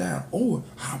up and down. Or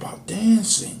how about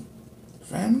dancing,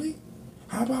 family?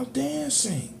 How about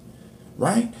dancing,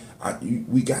 right?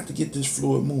 We got to get this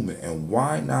fluid movement, and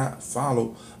why not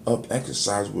follow up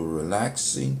exercise with a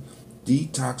relaxing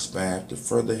detox bath to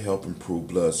further help improve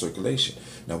blood circulation.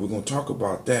 Now we're going to talk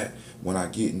about that when I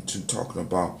get into talking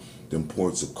about the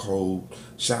importance of cold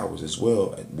showers as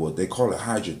well. Well, they call it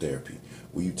hydrotherapy,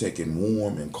 where you take in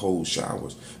warm and cold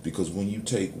showers, because when you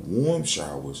take warm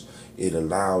showers, it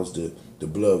allows the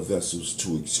blood vessels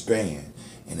to expand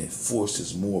and it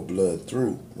forces more blood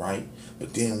through, right?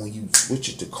 But then when you switch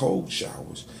it to cold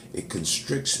showers, it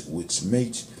constricts, which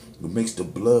makes the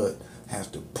blood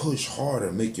have to push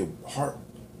harder, make your heart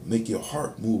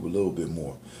move a little bit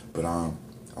more. But I'm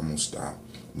gonna stop.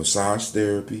 Massage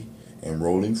therapy and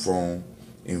rolling foam,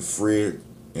 infrared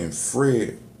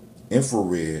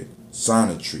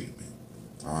sauna treatment.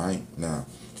 All right, now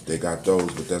they got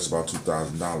those, but that's about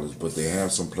 $2,000. But they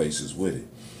have some places with it.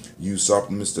 Use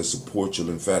supplements that support your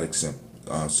lymphatic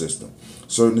system.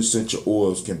 Certain essential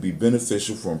oils can be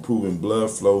beneficial for improving blood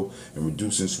flow and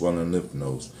reducing swelling lymph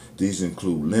nodes. These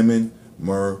include lemon,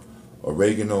 myrrh,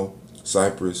 oregano,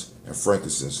 cypress, and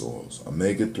frankincense oils.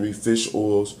 Omega-3 fish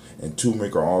oils and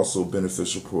turmeric are also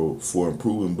beneficial for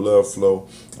improving blood flow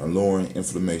and lowering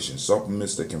inflammation.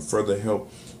 Supplements that can further help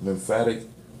lymphatic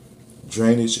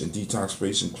drainage and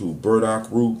detoxification include burdock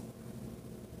root.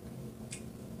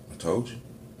 I told you.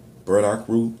 Burdock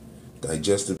root,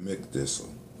 digestive milk thistle.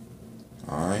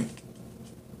 Alright.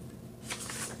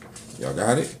 Y'all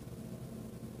got it?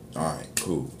 Alright,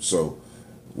 cool. So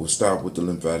we'll start with the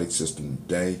lymphatic system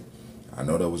today. I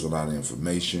know that was a lot of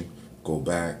information. Go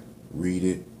back, read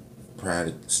it,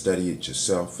 study it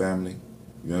yourself, family.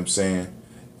 You know what I'm saying?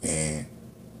 And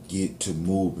get to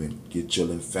moving. Get your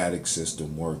lymphatic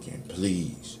system working.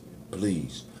 Please,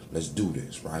 please. Let's do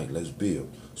this, right? Let's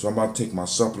build. So I'm about to take my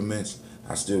supplements.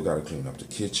 I still got to clean up the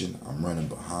kitchen. I'm running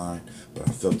behind, but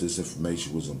I felt this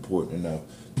information was important enough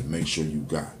to make sure you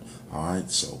got. All right,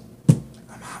 so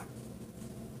I'm out.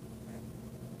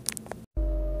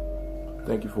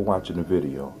 Thank you for watching the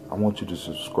video. I want you to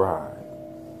subscribe.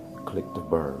 Click the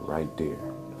bird right there,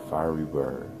 the fiery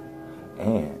bird.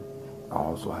 And I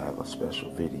also have a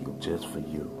special video just for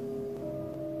you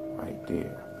right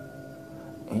there.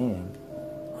 And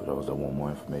for those that want more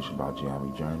information about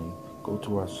Gye-Nyame Journey, go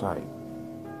to our site.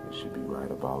 It should be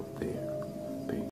right about there.